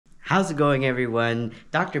How's it going, everyone?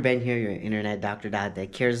 Dr. Ben here, your internet doctor dad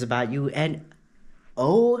that cares about you. And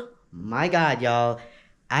oh my god, y'all,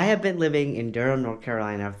 I have been living in Durham, North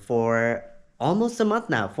Carolina for almost a month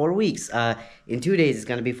now, 4 weeks. In 2 days, it's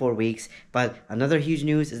gonna be 4 weeks. But another huge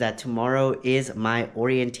news is that tomorrow is my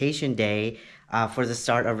orientation day for the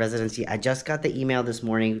start of residency. I just got the email this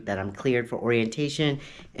morning that I'm cleared for orientation,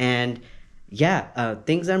 and yeah,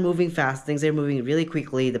 things are moving fast. Things are moving really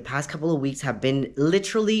quickly. The past couple of weeks have been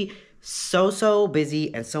literally so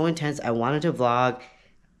busy and so intense. I wanted to vlog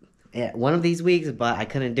one of these weeks, but I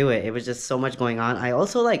couldn't do it. It was just so much going on. I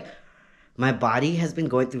also my body has been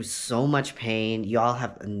going through so much pain. Y'all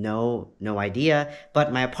have no idea.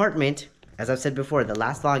 But my apartment, as I've said before, the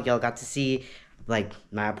last vlog y'all got to see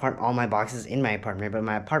all my boxes in my apartment, but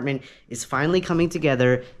my apartment is finally coming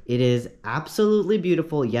together. It is absolutely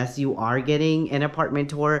beautiful. Yes, you are getting an apartment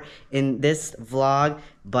tour in this vlog,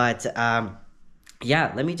 but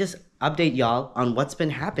yeah, let me just update y'all on what's been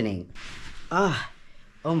happening. Oh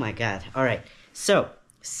my god. All right. So,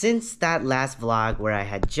 since that last vlog where I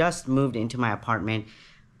had just moved into my apartment,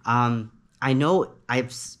 I know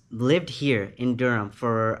I've lived here in Durham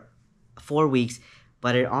for 4 weeks,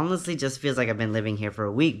 but it honestly just feels like I've been living here for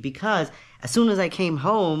a week because as soon as I came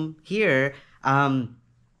home here,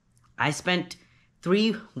 I spent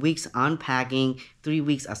 3 weeks unpacking, 3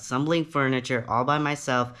 weeks assembling furniture all by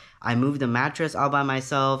myself. I moved the mattress all by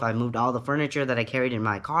myself. I moved all the furniture that I carried in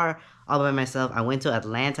my car all by myself. I went to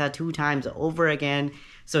Atlanta 2 times over again.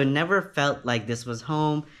 So it never felt like this was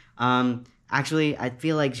home. Actually, I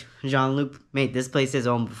feel like Jean-Luc made this place his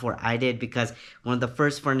own before I did, because one of the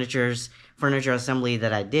first furniture assembly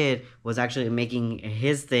that I did was actually making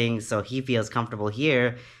his thing so he feels comfortable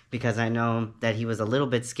here, because I know that he was a little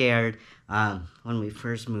bit scared when we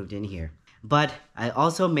first moved in here. But I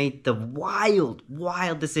also made the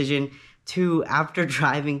wild decision to, after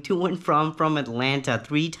driving to and from Atlanta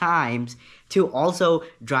 3 times, to also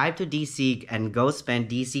drive to DC and go spend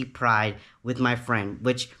DC Pride with my friend,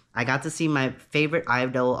 which I got to see my favorite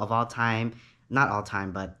idol of all time. Not all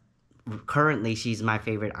time, but currently she's my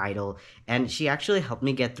favorite idol, and she actually helped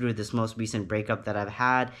me get through this most recent breakup that I've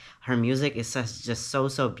had. Her music is just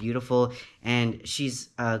so beautiful, and she's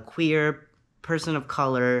a queer person of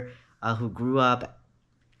color who grew up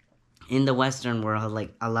in the Western world.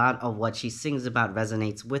 Like, a lot of what she sings about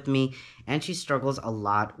resonates with me, and she struggles a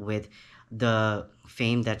lot with the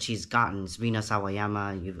fame that she's gotten. Rina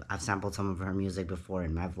Sawayama, I've sampled some of her music before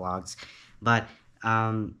in my vlogs, but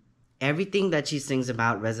everything that she sings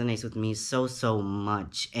about resonates with me so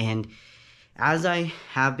much. And as I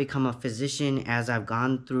have become a physician, as I've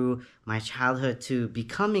gone through my childhood to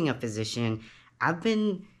becoming a physician, I've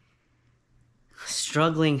been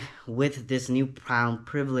struggling with this newfound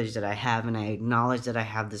privilege that I have, and I acknowledge that I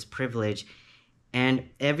have this privilege. And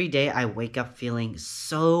every day I wake up feeling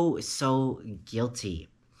so guilty.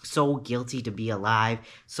 So guilty to be alive,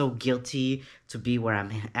 so guilty to be where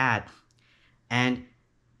I'm at. And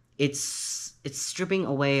it's stripping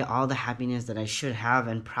away all the happiness that I should have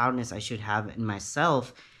and proudness I should have in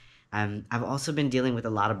myself. I've also been dealing with a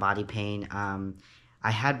lot of body pain.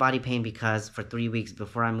 I had body pain because for 3 weeks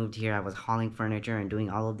before I moved here, I was hauling furniture and doing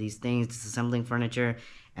all of these things, disassembling furniture.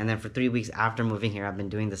 And then for 3 weeks after moving here, I've been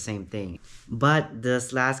doing the same thing. But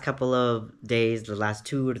this last couple of days, the last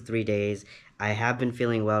 2 to 3 days, I have been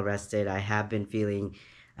feeling well rested. I have been feeling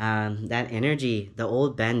that energy, the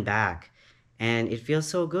old Ben back. And it feels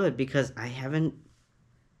so good because I haven't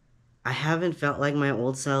felt like my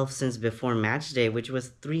old self since before match day, which was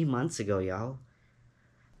 3 months ago, y'all.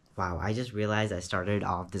 Wow, I just realized I started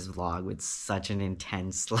off this vlog with such an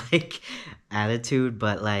intense attitude,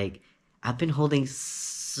 but I've been holding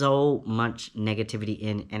so much negativity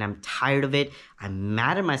in, and I'm tired of it. I'm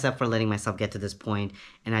mad at myself for letting myself get to this point,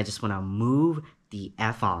 and I just want to move the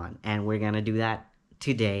F on. And we're gonna do that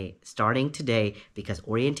today, starting today, because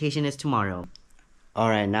orientation is tomorrow.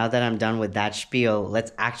 Alright, now that I'm done with that spiel,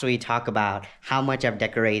 let's actually talk about how much I've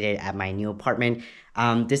decorated at my new apartment.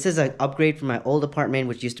 This is an upgrade from my old apartment,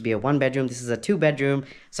 which used to be a 1-bedroom. This is a 2-bedroom,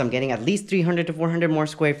 so I'm getting at least 300 to 400 more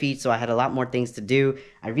square feet, so I had a lot more things to do.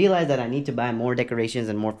 I realized that I need to buy more decorations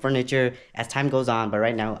and more furniture as time goes on, but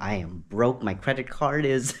right now I am broke. My credit card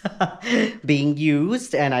is being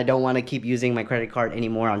used, and I don't want to keep using my credit card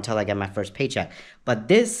anymore until I get my first paycheck. But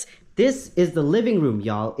this is the living room,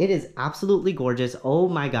 y'all. It is absolutely gorgeous. Oh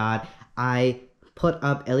my god. I put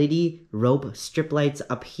up LED rope strip lights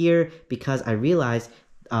up here because I realized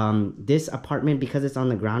this apartment, because it's on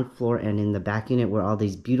the ground floor and in the back unit where all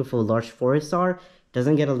these beautiful large forests are,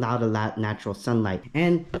 doesn't get a lot of natural sunlight.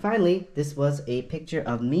 And finally, this was a picture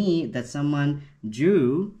of me that someone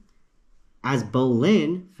drew as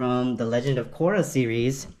Bolin from the Legend of Korra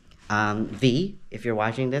series. V, if you're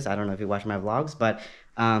watching this, I don't know if you watch my vlogs, but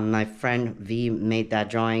my friend V made that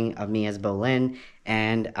drawing of me as Bolin,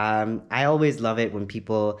 and I always love it when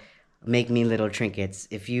people make me little trinkets.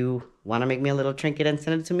 If you want to make me a little trinket and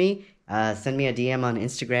send it to me, send me a DM on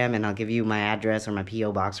Instagram and I'll give you my address or my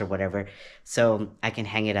P.O. box or whatever so I can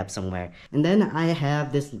hang it up somewhere. And then I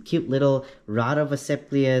have this cute little rod of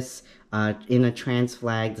Asclepius in a trans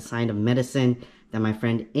flag, the sign of medicine, that my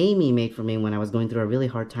friend Amy made for me when I was going through a really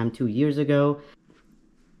hard time 2 years ago.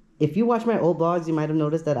 If you watch my old vlogs, you might have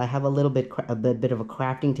noticed that I have a bit of a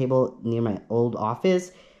crafting table near my old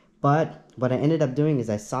office. But what I ended up doing is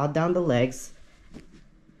I sawed down the legs,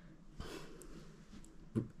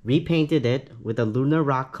 repainted it with a lunar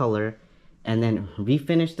rock color, and then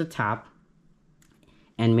refinished the top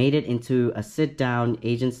and made it into a sit-down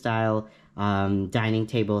Asian style dining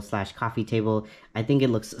table / coffee table. I think it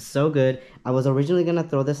looks so good. I was originally gonna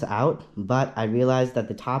throw this out, but I realized that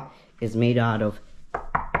the top is made out of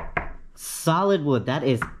solid wood. That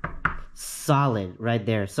is solid right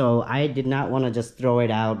there. So I did not want to just throw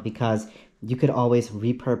it out because you could always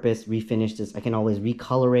repurpose, refinish this. I can always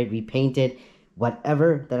recolor it, repaint it,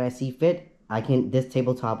 whatever that I see fit. This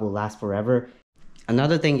tabletop will last forever.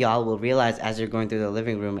 Another thing y'all will realize as you're going through the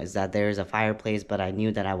living room is that there's a fireplace, but I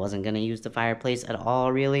knew that I wasn't going to use the fireplace at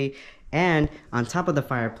all, really. And on top of the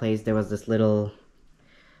fireplace, there was this little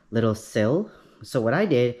sill. So what I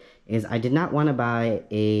did is I did not want to buy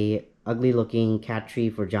a ugly looking cat tree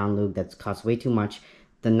for John Luke that's cost way too much.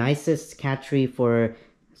 The nicest cat tree for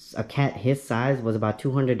a cat his size was about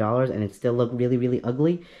 $200 and it still looked really, really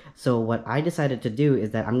ugly. So what I decided to do is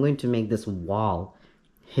that I'm going to make this wall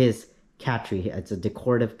his cat tree. It's a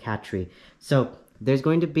decorative cat tree. So there's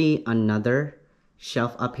going to be another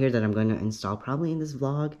shelf up here that I'm going to install probably in this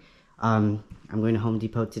vlog. I'm going to Home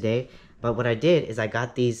Depot today. But what I did is I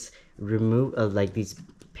got these these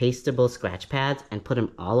pastable scratch pads and put them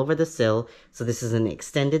all over the sill. So this is an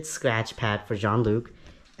extended scratch pad for Jean-Luc.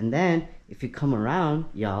 And then if you come around,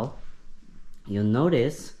 y'all, you'll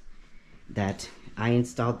notice that I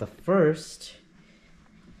installed the first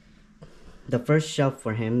shelf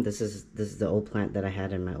for him. This is the old plant that I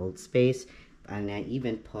had in my old space, and I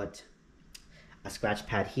even put a scratch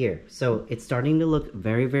pad here. So it's starting to look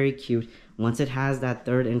very, very cute. Once it has that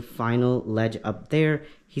third and final ledge up there,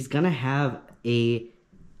 he's gonna have a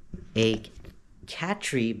cat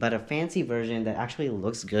tree, but a fancy version that actually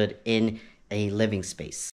looks good in a living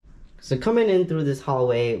space. So coming in through this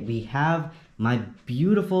hallway, we have my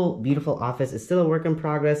beautiful, beautiful office. It's still a work in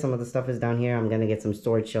progress. Some of the stuff is down here. I'm gonna get some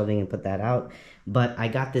storage shelving and put that out. But I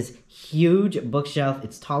got this huge bookshelf.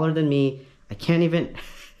 It's taller than me. I can't even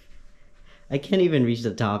reach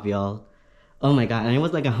the top, y'all. Oh my god, and it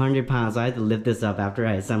was like 100 pounds, so I had to lift this up after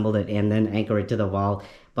I assembled it and then anchor it to the wall.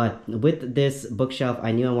 But with this bookshelf,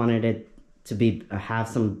 I knew I wanted it to have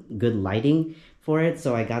some good lighting for it,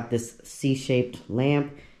 so I got this C-shaped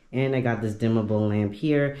lamp, and I got this dimmable lamp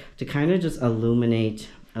here to kind of just illuminate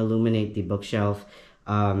the bookshelf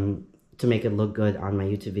to make it look good on my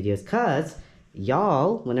YouTube videos. Cause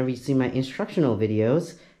y'all, whenever you see my instructional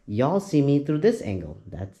videos, y'all see me through this angle.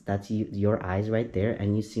 That's your eyes right there,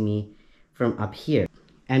 and you see me from up here.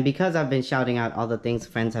 And because I've been shouting out all the things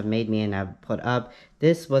friends have made me and I've put up,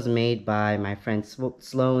 this was made by my friend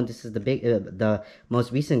Sloan. This is the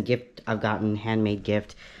most recent gift I've gotten, handmade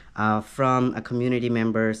gift from a community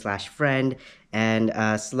member / friend. And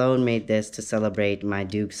Sloan made this to celebrate my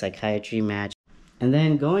Duke psychiatry match. And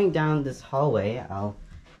then going down this hallway, I'll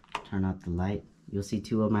turn up the light. You'll see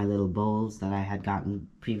two of my little bowls that I had gotten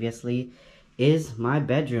previously, is my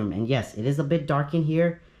bedroom. And yes, it is a bit dark in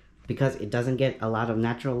here because it doesn't get a lot of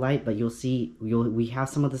natural light, but you'll see we have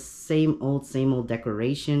some of the same old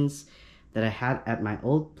decorations that I had at my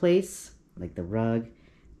old place, like the rug,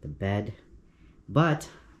 the bed. But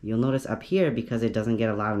you'll notice up here, because it doesn't get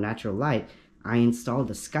a lot of natural light, I installed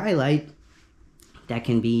a skylight that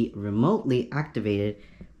can be remotely activated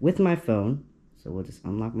with my phone. So we'll just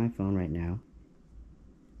unlock my phone right now.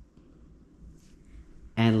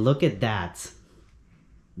 And look at that.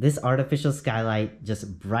 This artificial skylight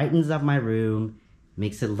just brightens up my room,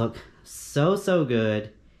 makes it look so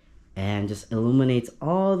good, and just illuminates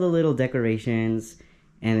all the little decorations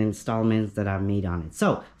and installments that I've made on it.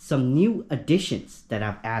 So some new additions that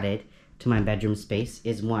I've added to my bedroom space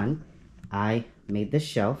is, one, I made this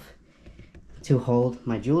shelf to hold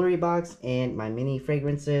my jewelry box and my mini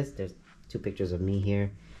fragrances. There's two pictures of me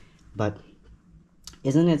here, but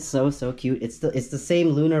isn't it so cute? It's the same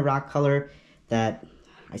lunar rock color that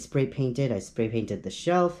I spray painted. I spray painted the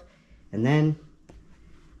shelf. And then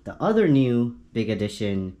the other new big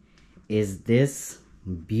addition is this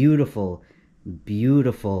beautiful,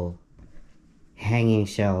 beautiful hanging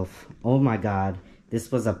shelf. Oh my god.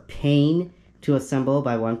 This was a pain to assemble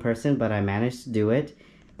by one person, but I managed to do it.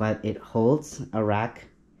 But it holds a rack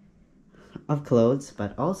of clothes,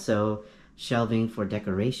 but also shelving for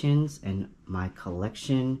decorations and my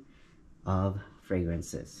collection of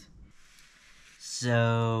fragrances.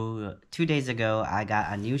 So 2 days ago, I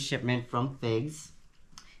got a new shipment from Figs.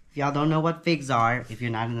 If y'all don't know what Figs are, if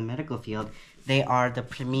you're not in the medical field, they are the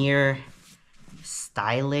premier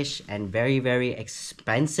stylish and very, very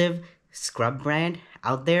expensive scrub brand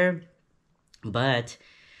out there. But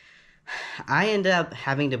I ended up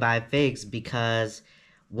having to buy Figs because,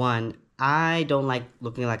 one, I don't like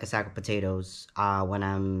looking like a sack of potatoes when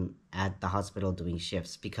I'm at the hospital doing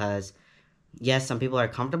shifts, because yes, some people are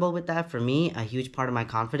comfortable with that. For me, a huge part of my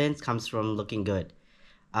confidence comes from looking good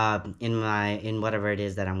in whatever it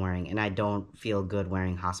is that I'm wearing, and I don't feel good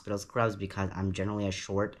wearing hospital scrubs because I'm generally a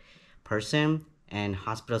short person, and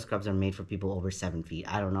hospital scrubs are made for people over 7 feet.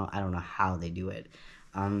 I don't know how they do it.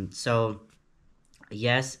 So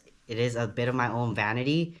yes, it is a bit of my own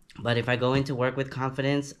vanity, but if I go into work with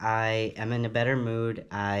confidence, I am in a better mood.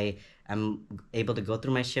 I am able to go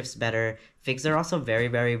through my shifts better. Figs are also very,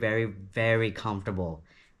 very, very, very comfortable,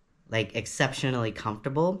 like exceptionally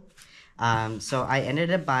comfortable. So I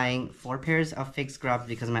ended up buying 4 pairs of Fig scrubs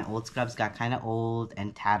because my old scrubs got kind of old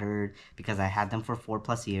and tattered because I had them for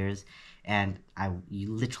 4+ years, and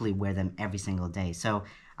you literally wear them every single day. So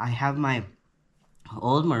I have my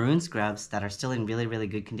old maroon scrubs that are still in really, really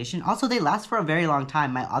good condition. Also, they last for a very long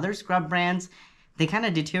time. My other scrub brands, they kind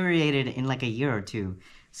of deteriorated in like a year or two.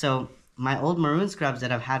 So my old maroon scrubs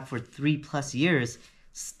that I've had for 3+ years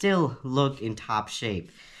still look in top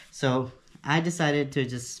shape. So I decided to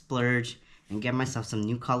just splurge and get myself some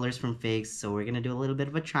new colors from Figs. So we're gonna do a little bit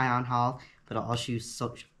of a try-on haul, but I'll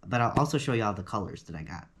also show you all the colors that I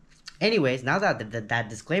got. Anyways, now that that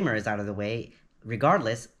disclaimer is out of the way,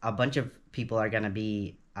 regardless, a bunch of people are gonna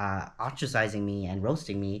be ostracizing me and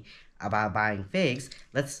roasting me about buying Figs.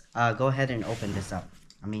 Let's go ahead and open this up.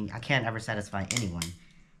 I mean, I can't ever satisfy anyone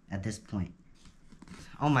at this point.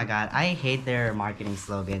 Oh my god, I hate their marketing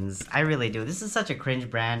slogans. I really do. This is such a cringe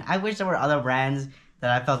brand. I wish there were other brands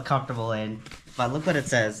that I felt comfortable in. But look what it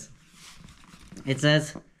says. It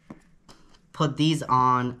says, put these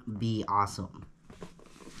on, be awesome.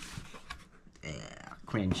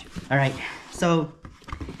 Cringe. Alright, so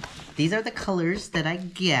these are the colors that I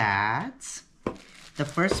got. The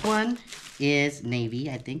first one is navy,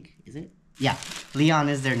 I think. Is it? Yeah, Leon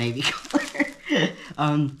is their navy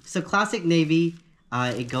color. So classic navy.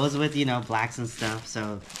 It goes with, you know, blacks and stuff,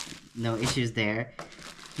 so no issues there.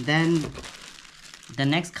 Then the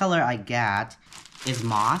next color I got is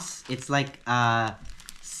moss. It's like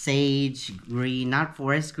sage green, not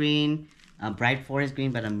forest green, bright forest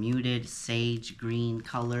green, but a muted sage green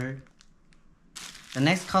color. The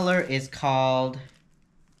next color is called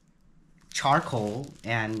charcoal,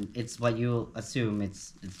 and it's what you assume.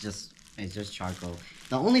 It's just charcoal.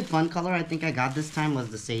 The only fun color I think I got this time was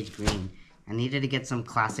the sage green. I needed to get some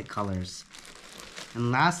classic colors.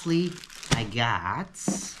 And lastly, I got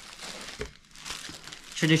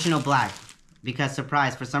traditional black. Because,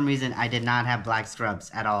 surprise, for some reason, I did not have black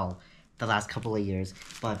scrubs at all the last couple of years.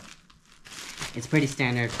 But it's pretty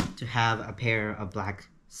standard to have a pair of black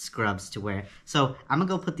scrubs to wear. So, I'm going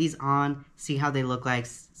to go put these on, see how they look like,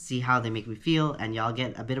 see how they make me feel, and y'all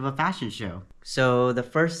get a bit of a fashion show. So, the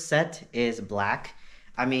first set is black.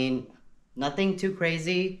 I mean, nothing too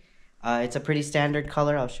crazy. It's a pretty standard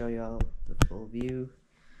color. I'll show you all the full view.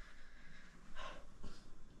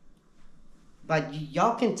 But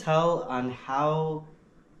y'all can tell on how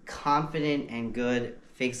confident and good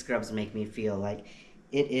Fig scrubs make me feel. Like,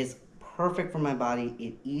 it is perfect for my body.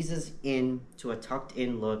 It eases into a tucked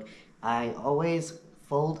in look. I always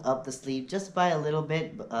fold up the sleeve just by a little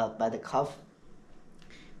bit, by the cuff.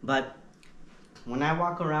 But when I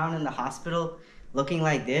walk around in the hospital looking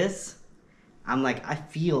like this, I'm like, I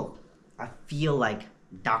feel like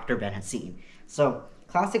Dr. Ben Haseen. So,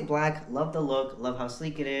 classic black, love the look, love how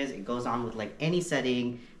sleek it is. It goes on with like any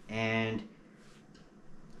setting, and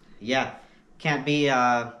yeah, can't be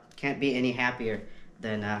any happier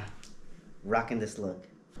than rocking this look.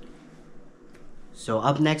 So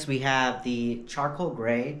up next we have the charcoal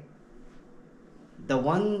gray. The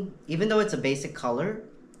one, even though it's a basic color,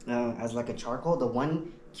 as like a charcoal, the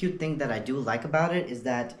one cute thing that I do like about it is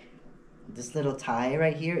that this little tie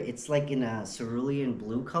right here, it's like in a cerulean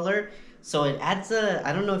blue color. So it adds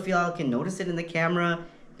I don't know if y'all can notice it in the camera,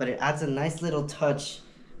 but it adds a nice little touch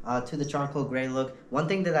to the charcoal gray look. One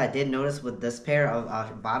thing that I did notice with this pair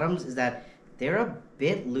of bottoms is that they're a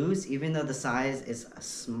bit loose even though the size is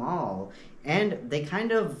small, and they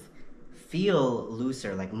kind of feel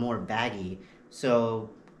looser, like more baggy. So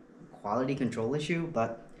quality control issue,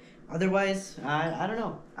 but otherwise, I don't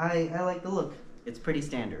know. I like the look. It's pretty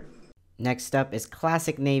standard. Next up is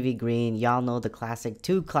classic navy green. Y'all know the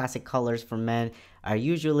two classic colors for men are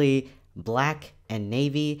usually black and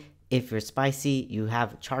navy. If you're spicy, you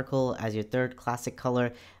have charcoal as your third classic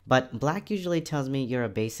color. But black usually tells me you're a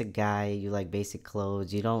basic guy. You like basic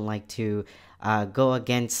clothes. You don't like to go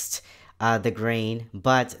against the grain.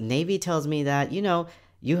 But navy tells me that,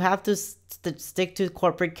 you have to stick to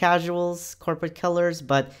corporate casuals, corporate colors,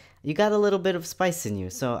 but you got a little bit of spice in you.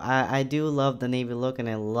 So I do love the navy look, and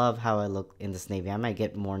I love how I look in this navy. I might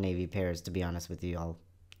get more navy pairs, to be honest with you all.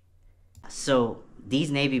 So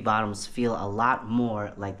these navy bottoms feel a lot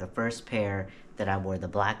more like the first pair that I wore, the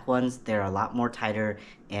black ones. They're a lot more tighter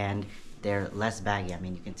and they're less baggy. I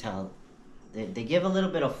mean, you can tell they give a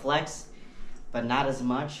little bit of flex, but not as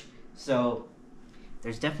much. So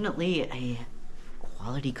there's definitely a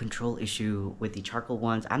quality control issue with the charcoal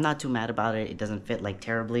ones. I'm not too mad about it. It doesn't fit like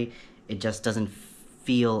terribly. It just doesn't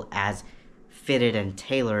feel as fitted and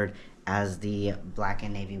tailored as the black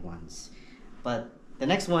and navy ones. But the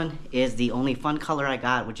next one is the only fun color I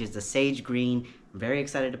got, which is the sage green. I'm very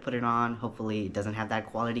excited to put it on. Hopefully it doesn't have that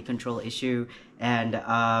quality control issue. And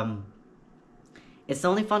it's the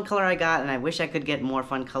only fun color I got, and I wish I could get more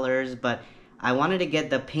fun colors, but I wanted to get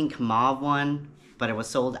the pink mauve one, but it was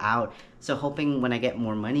sold out. So hoping when I get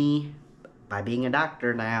more money, by being a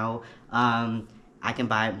doctor now, I can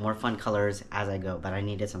buy more fun colors as I go. But I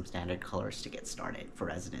needed some standard colors to get started for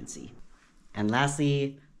residency. And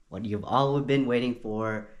lastly, what you've all been waiting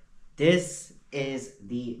for, this is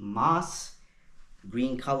the moss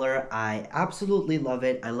green color. I absolutely love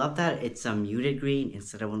it. I love that it's a muted green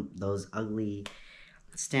instead of those ugly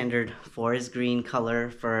standard forest green color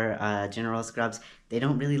for general scrubs. They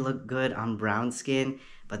don't really look good on brown skin,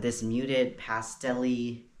 but this muted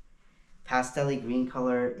pastel-y green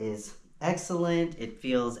color is excellent. It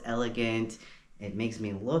feels elegant. It makes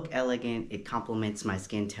me look elegant. It complements my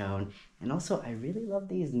skin tone. And also, I really love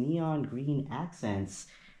these neon green accents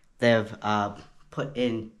they've put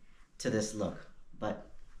in to this look. But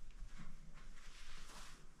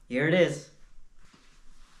here it is.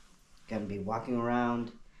 Gonna be walking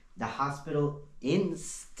around the hospital in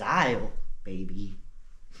style, baby.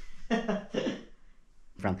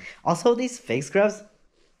 Also, these fake scrubs,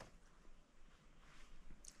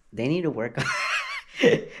 they need to work on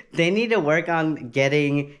they need to work on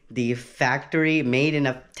getting the factory made in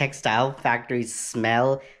a textile factory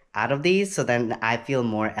smell out of these, so then I feel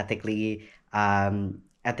more ethically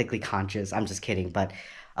conscious. I'm just kidding, but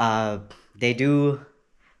they do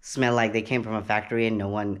smell like they came from a factory and no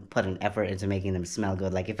one put an effort into making them smell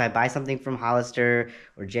good. Like if I buy something from Hollister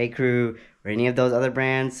or J. Crew or any of those other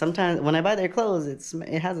brands, sometimes when I buy their clothes,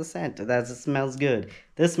 it has a scent that smells good.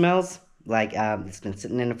 This smells like it's been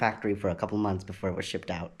sitting in a factory for a couple months before it was shipped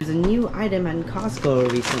out. There's a new item at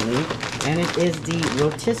Costco recently, and it is the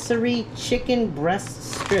rotisserie chicken breast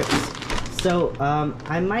strips. So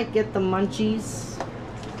I might get the munchies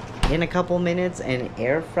in a couple minutes and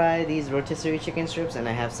air fry these rotisserie chicken strips, and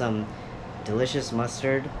I have some delicious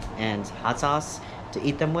mustard and hot sauce to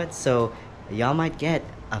eat them with. So y'all might get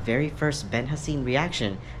a very first Ben Haseen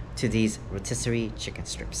reaction to these rotisserie chicken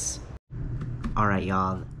strips. Alright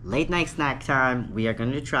y'all, late night snack time. We are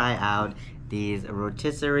going to try out these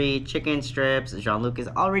rotisserie chicken strips. Jean-Luc is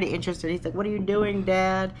already interested. He's like, what are you doing,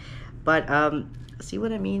 Dad? But see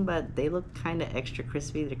what I mean? But they look kind of extra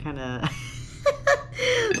crispy. They're kind of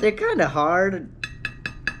they're kind of hard.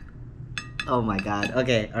 Oh my god.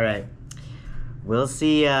 Okay, alright. We'll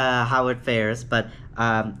see how it fares. But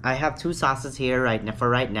I have two sauces here right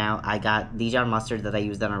now. I got Dijon mustard that I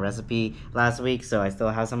used on a recipe last week, so I still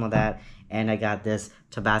have some of that. And I got this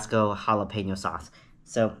Tabasco jalapeno sauce.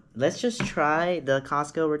 So let's just try the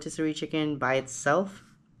Costco rotisserie chicken by itself,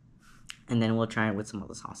 and then we'll try it with some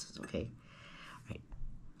other sauces, okay? All right.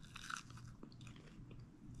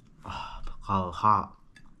 Oh, hot.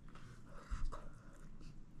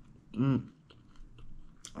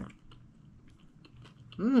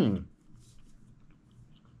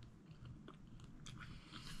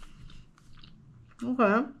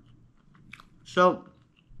 Okay. So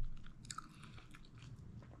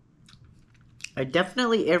I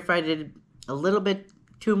definitely air fried it a little bit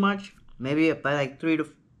too much, maybe by like 3 to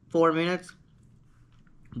 4 minutes.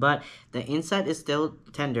 But the inside is still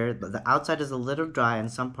tender, but the outside is a little dry and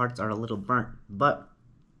some parts are a little burnt. But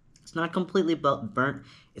it's not completely burnt,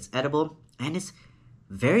 it's edible, and it's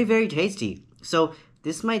very, very tasty. So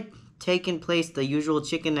this might taken place the usual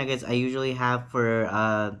chicken nuggets I usually have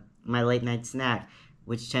for my late night snack,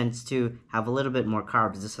 which tends to have a little bit more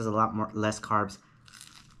carbs. This has a lot more less carbs.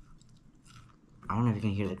 I don't know if you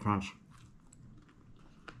can hear the crunch.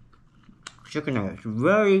 Chicken nuggets,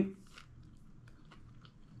 very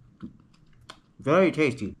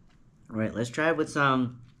tasty. All right, let's try it with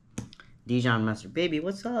some Dijon mustard. Baby,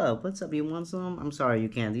 what's up? What's up? You want some? I'm sorry, you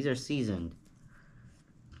can't. These are seasoned.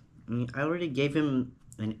 I already gave him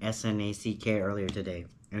an SNACK earlier today,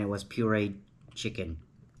 and it was pureed chicken.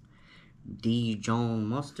 Dijon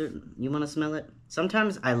mustard. You want to smell it?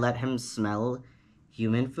 Sometimes I let him smell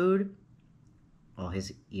human food. Oh,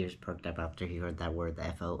 his ears perked up after he heard that word, the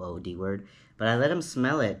FOOD word. But I let him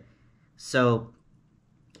smell it. So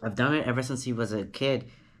I've done it ever since he was a kid,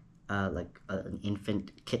 like an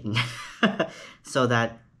infant kitten, so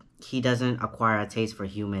that he doesn't acquire a taste for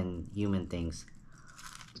human things.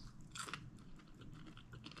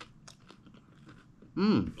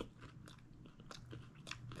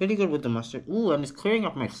 Pretty good with the mustard. Ooh, and it's clearing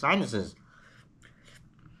up my sinuses.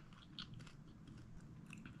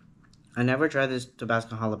 I never tried this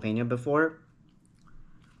Tabasco jalapeno before.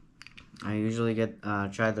 I usually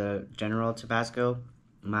try the General Tabasco.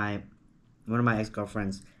 One of my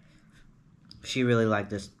ex-girlfriends, she really liked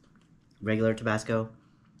this regular Tabasco.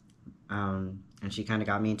 And she kind of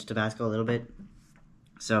got me into Tabasco a little bit.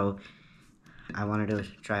 So I wanted to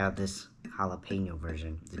try out this jalapeno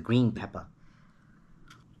version, the green pepper.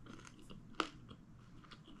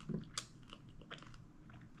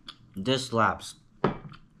 This slaps.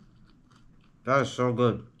 That is so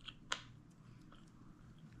good.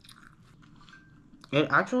 It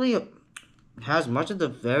actually has much of the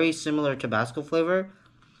very similar Tabasco flavor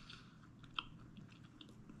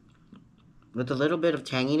with a little bit of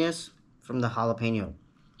tanginess from the jalapeno.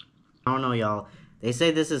 I don't know, y'all. They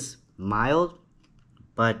say this is mild,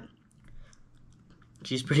 but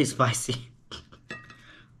she's pretty spicy.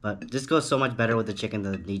 But this goes so much better with the chicken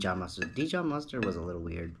than the Dijon mustard. Dijon mustard was a little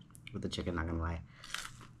weird with the chicken, not gonna lie.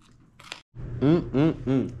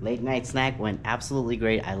 Late night snack went absolutely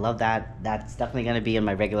great. I love that. That's definitely gonna be in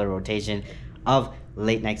my regular rotation of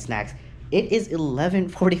late night snacks. It is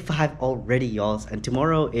 11:45 already, y'all, and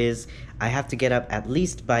tomorrow I have to get up at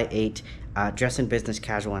least by 8, dress in business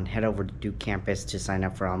casual, and head over to Duke campus to sign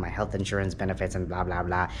up for all my health insurance benefits and blah blah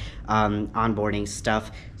blah, onboarding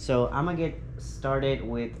stuff. So I'm gonna get started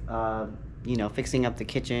with fixing up the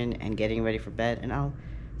kitchen and getting ready for bed, and I'll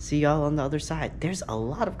see y'all on the other side. There's a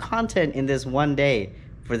lot of content in this one day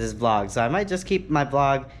for this vlog, so I might just keep my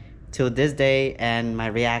vlog till this day and my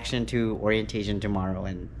reaction to orientation tomorrow,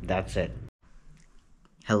 and that's it.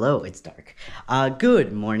 Hello, it's dark.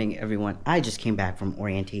 Good morning, everyone. I just came back from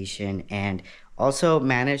orientation and also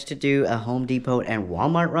managed to do a Home Depot and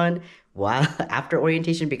Walmart run while after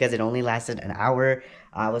orientation because it only lasted an hour.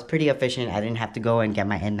 I was pretty efficient. I didn't have to go and get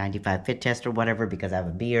my N95 fit test or whatever because I have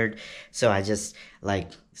a beard. So I just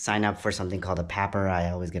sign up for something called a papper.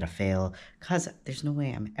 I always get a fail because there's no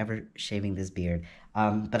way I'm ever shaving this beard.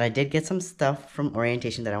 But I did get some stuff from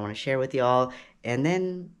orientation that I want to share with y'all. And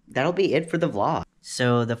then that'll be it for the vlog.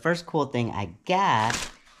 So the first cool thing I got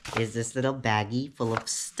is this little baggie full of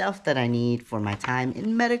stuff that I need for my time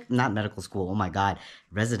in not medical school, oh my god,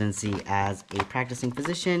 residency as a practicing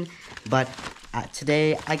physician. But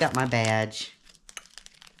today I got my badge.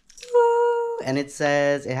 Woo! And it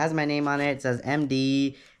has my name on it. It says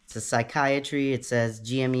MD, it says psychiatry, it says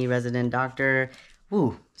GME resident doctor.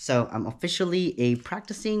 Woo! So I'm officially a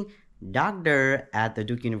practicing doctor at the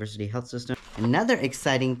Duke University Health System. Another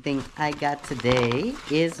exciting thing I got today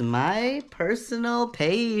is my personal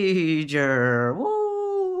pager.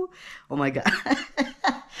 Woo! Oh my god.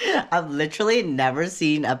 I've literally never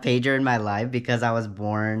seen a pager in my life because I was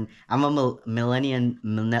born, I'm a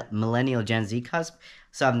millennial Gen Z cusp,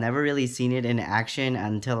 so I've never really seen it in action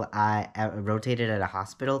until I rotated at a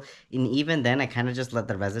hospital. And even then, I kind of just let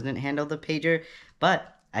the resident handle the pager.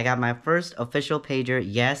 But I got my first official pager.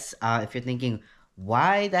 Yes, if you're thinking,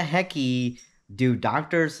 why the hecky do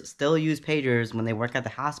doctors still use pagers when they work at the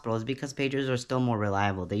hospital? Is because pagers are still more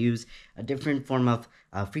reliable. They use a different form of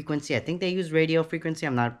frequency. I think they use radio frequency.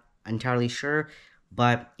 I'm not entirely sure,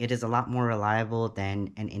 but it is a lot more reliable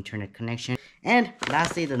than an internet connection. And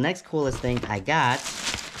lastly, the next coolest thing I got,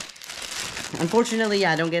 unfortunately,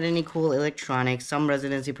 I don't get any cool electronics. Some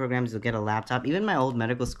residency programs, you'll get a laptop. Even my old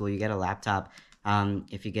medical school, you get a laptop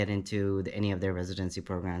if you get into any of their residency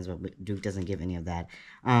programs, but Duke doesn't give any of that.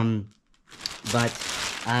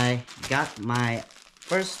 But I got my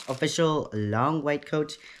first official long white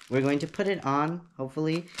coat. We're going to put it on,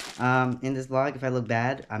 hopefully, in this vlog. If I look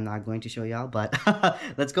bad, I'm not going to show y'all, but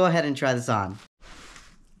let's go ahead and try this on.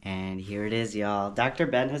 And here it is, y'all. Dr.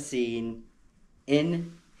 Ben Haseen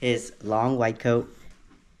in his long white coat.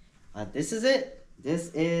 This is it.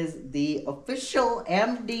 This is the official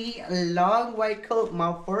MD long white coat.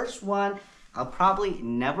 My first one. I'll probably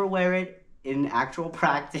never wear it in actual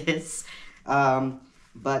practice.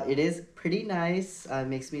 But it is pretty nice.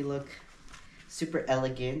 Makes me look super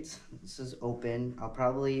elegant. This is open. I'll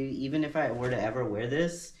probably, even if I were to ever wear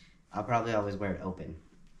this, I'll probably always wear it open.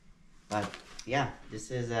 But yeah,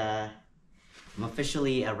 this is I'm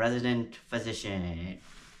officially a resident physician.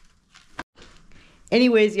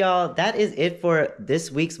 Anyways, y'all, that is it for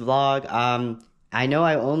this week's vlog. I know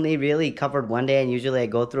I only really covered one day, and usually I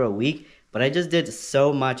go through a week, but I just did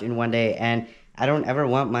so much in one day, and I don't ever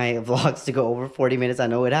want my vlogs to go over 40 minutes. I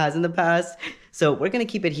know it has in the past. So we're going to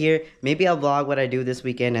keep it here. Maybe I'll vlog what I do this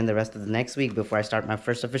weekend and the rest of the next week before I start my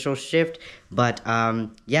first official shift. But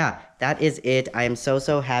yeah, that is it. I am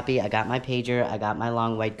so happy. I got my pager. I got my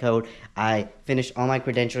long white coat. I finished all my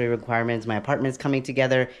credentialing requirements. My apartment's coming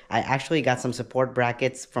together. I actually got some support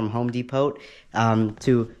brackets from Home Depot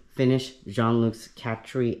to finish Jean-Luc's cat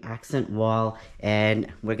tree accent wall,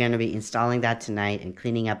 and we're going to be installing that tonight and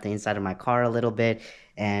cleaning up the inside of my car a little bit.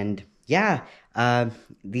 And yeah,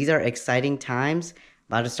 these are exciting times.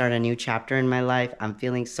 About to start a new chapter in my life. I'm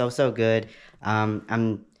feeling so good.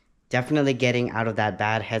 I'm definitely getting out of that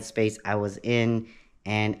bad headspace I was in,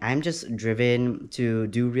 and I'm just driven to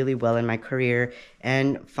do really well in my career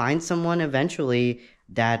and find someone eventually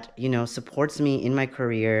that, you know, supports me in my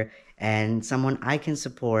career, and someone I can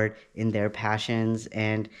support in their passions.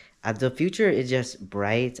 And the future is just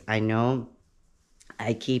bright. I know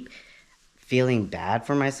I keep feeling bad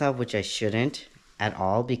for myself, which I shouldn't at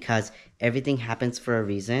all, because everything happens for a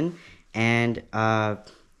reason. And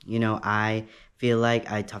you know, I feel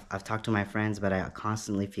like I've talked to my friends, but I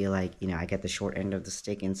constantly feel like, you know, I get the short end of the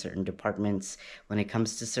stick in certain departments when it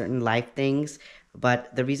comes to certain life things.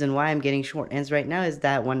 But the reason why I'm getting short ends right now is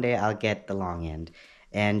that one day I'll get the long end.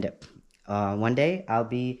 And one day I'll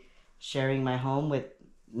be sharing my home with,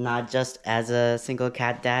 not just as a single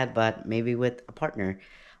cat dad, but maybe with a partner.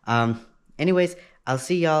 Anyways, I'll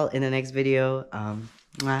see y'all in the next video.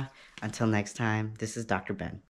 Until next time, this is Dr. Ben.